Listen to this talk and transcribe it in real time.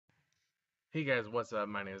Hey guys, what's up?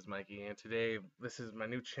 My name is Mikey, and today this is my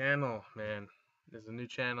new channel, man. This is a new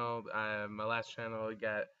channel. My last channel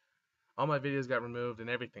got all my videos got removed and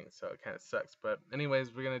everything, so it kind of sucks. But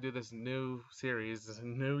anyways, we're gonna do this new series, this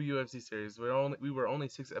new UFC series. We were only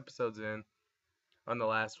 6 episodes in on the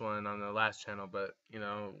last one on the last channel, but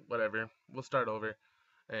whatever. We'll start over,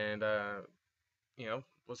 and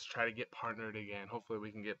let's try to get partnered again.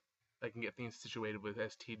 Hopefully, I can get things situated with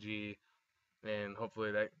STG and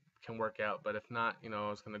hopefully that can work out. But if not, I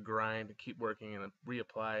was gonna grind, keep working, and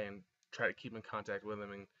reapply and try to keep in contact with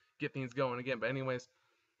him and get things going again. But anyways,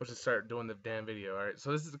 let's just start doing the damn video. All right.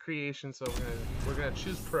 So this is the creation. So we're gonna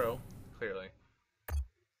choose pro clearly.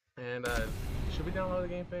 And should we download the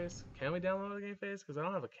game face? Can we download the game face? Because I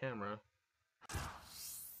don't have a camera. I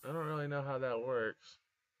don't really know how that works.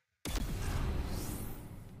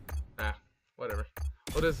 Ah, whatever.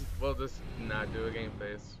 We'll just not do a game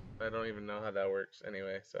face. I don't even know how that works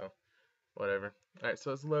anyway, so whatever. Alright,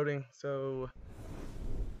 so it's loading, so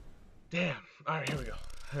damn. Alright, here we go.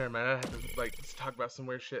 Alright, man, I have to let's talk about some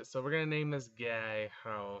weird shit. So we're gonna name this guy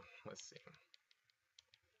let's see.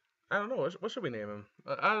 I don't know, what should we name him?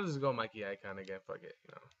 I'll just go Mikey Icon again, fuck it,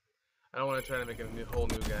 I don't wanna try to make a whole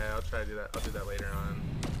new guy. I'll try to do that. I'll do that later on.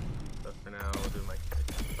 But for now we'll do Mikey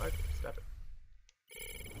Icon. Fuck, stop it.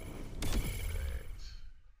 Alright.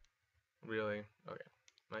 Really? Okay.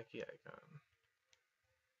 Mikey Icon.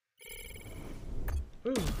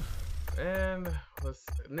 Whew. And let's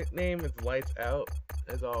nickname it's Lights Out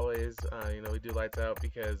as always. We do Lights Out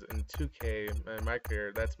because in 2K in my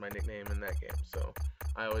career that's my nickname in that game. So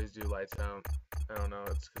I always do Lights Out. I don't know,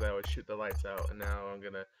 it's because I always shoot the lights out, and now I'm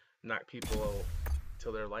gonna knock people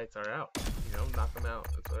till their lights are out. Knock them out.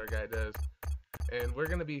 That's what our guy does. And we're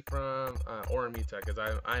gonna be from Orem, Utah, because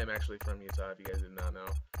I am actually from Utah. If you guys did not know.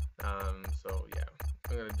 So yeah.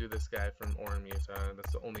 I'm gonna do this guy from Orem, Utah.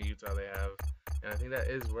 That's the only Utah they have, and I think that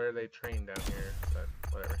is where they train down here. But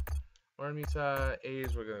whatever. Orem, Utah.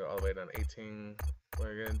 Age, we're gonna go all the way down to 18.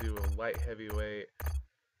 We're gonna do a light heavyweight.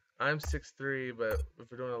 I'm 6'3", but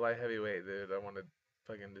if we're doing a light heavyweight, dude, I want to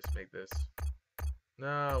fucking just make this.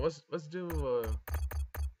 No, let's do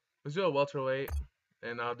a welterweight,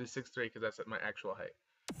 and I'll do 6'3" because that's at my actual height.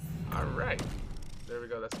 All right, there we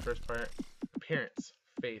go. That's the first part. Appearance.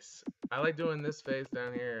 Face. I like doing this face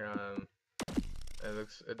down here.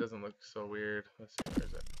 It doesn't look so weird. Let's see, where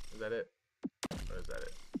is it? Is that it? Or is that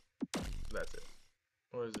it? That's it.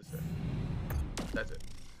 Or is this it? That's it.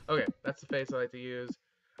 Okay, that's the face I like to use.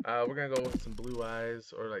 We're gonna go with some blue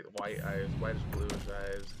eyes, or like white eyes, whitish bluish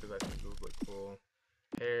eyes, because I think those look cool.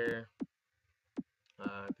 Hair.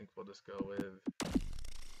 I think we'll just go with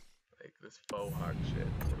like this faux hawk shit.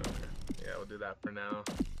 Whatever. Yeah, we'll do that for now.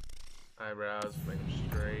 Eyebrows, make them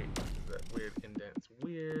straight. That weird indent's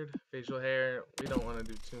weird. Facial hair, we don't want to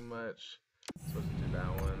do too much. Supposed to do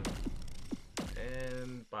that one.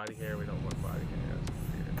 And body hair, we don't want body hair. That's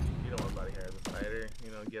weird. You don't want body hair as a fighter.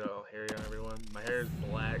 Get all hairy on everyone. My hair is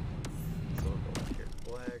black, so we'll go here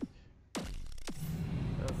black.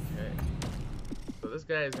 Okay. So this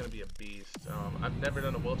guy is gonna be a beast. I've never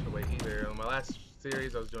done a welterweight either. On my last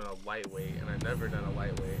series, I was doing a lightweight, and I've never done a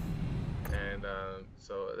lightweight. And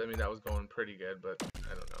so I mean that was going pretty good, but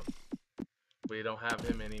I don't know. We don't have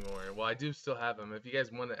him anymore. Well, I do still have him. If you guys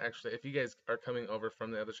want to if you guys are coming over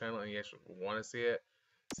from the other channel and you guys want to see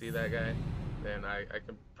that guy, then I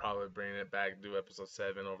can probably bring it back, do episode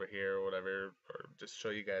 7 over here or whatever, or just show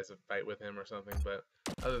you guys a fight with him or something. But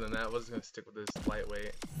other than that, we're just gonna stick with this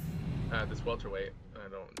lightweight, this welterweight. I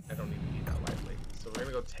don't need to be that lightweight. So we're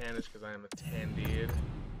gonna go tannish because I am a tan dude.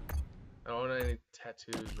 I don't want any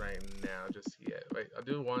tattoos right now, just yet. Wait, I'll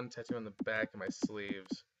do one tattoo on the back of my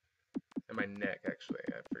sleeves. And my neck, actually.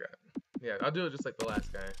 I forgot. Yeah, I'll do it just like the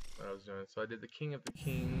last guy that I was doing. So I did the King of the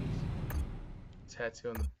Kings tattoo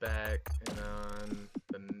on the back. And on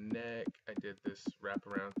the neck, I did this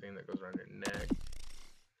wraparound thing that goes around your neck.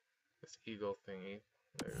 This eagle thingy.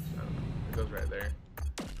 I don't know. It goes right there.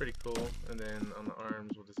 Pretty cool. And then on the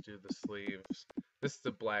arms, we'll just do the sleeves. This is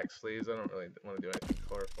the black sleeves. I don't really want to do anything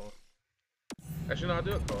colorful. Actually, no, I'll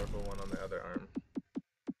do a colorful one on the other arm.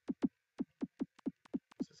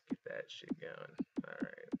 Let's just get that shit going.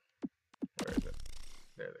 Alright. Where is it?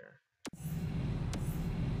 There they are.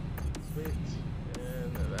 Sweet.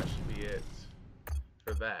 And that should be it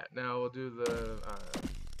for that. Now we'll do the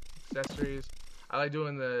accessories. I like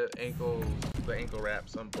doing the ankle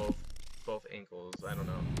wraps on both ankles. I don't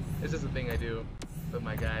know. It's just a thing I do with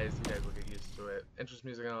my guys. You guys will get used to it. Interest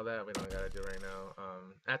music and all that, we don't gotta do right now.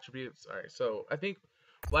 Attributes. Alright, so I think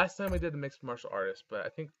last time we did the mixed martial artist, but I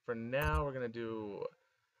think for now we're gonna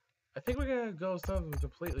go something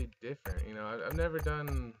completely different. I've never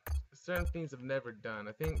done certain things I've never done.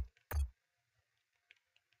 I think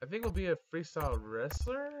we'll be a freestyle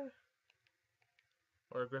wrestler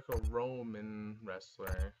or a Greco-Roman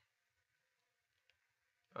wrestler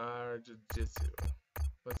or jiu-jitsu.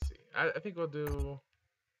 Let's see. I think we'll do.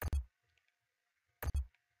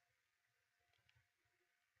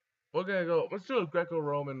 We're gonna go. Let's do a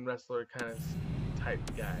Greco-Roman wrestler kind of type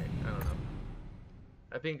guy. I don't know.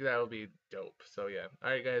 I think that would be dope. So yeah. All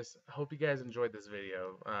right, guys. I hope you guys enjoyed this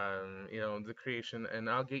video. The creation, and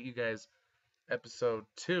I'll get you guys episode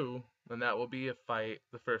 2, and that will be a fight,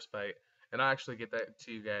 the first fight, and I'll actually get that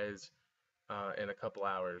to you guys in a couple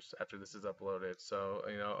hours after this is uploaded. So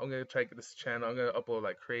I'm gonna try to get this channel. I'm gonna upload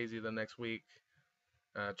like crazy the next week.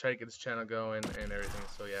 Try to get this channel going and everything.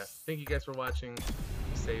 So yeah, thank you guys for watching.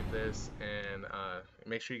 Save this and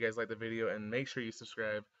make sure you guys like the video and make sure you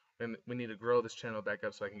subscribe. And we need to grow this channel back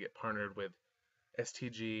up so I can get partnered with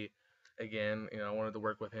STG again. I wanted to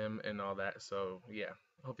work with him and all that. So yeah,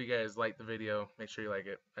 hope you guys like the video. Make sure you like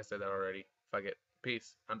it. I said that already. Fuck it.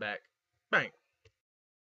 Peace. I'm back. Bang.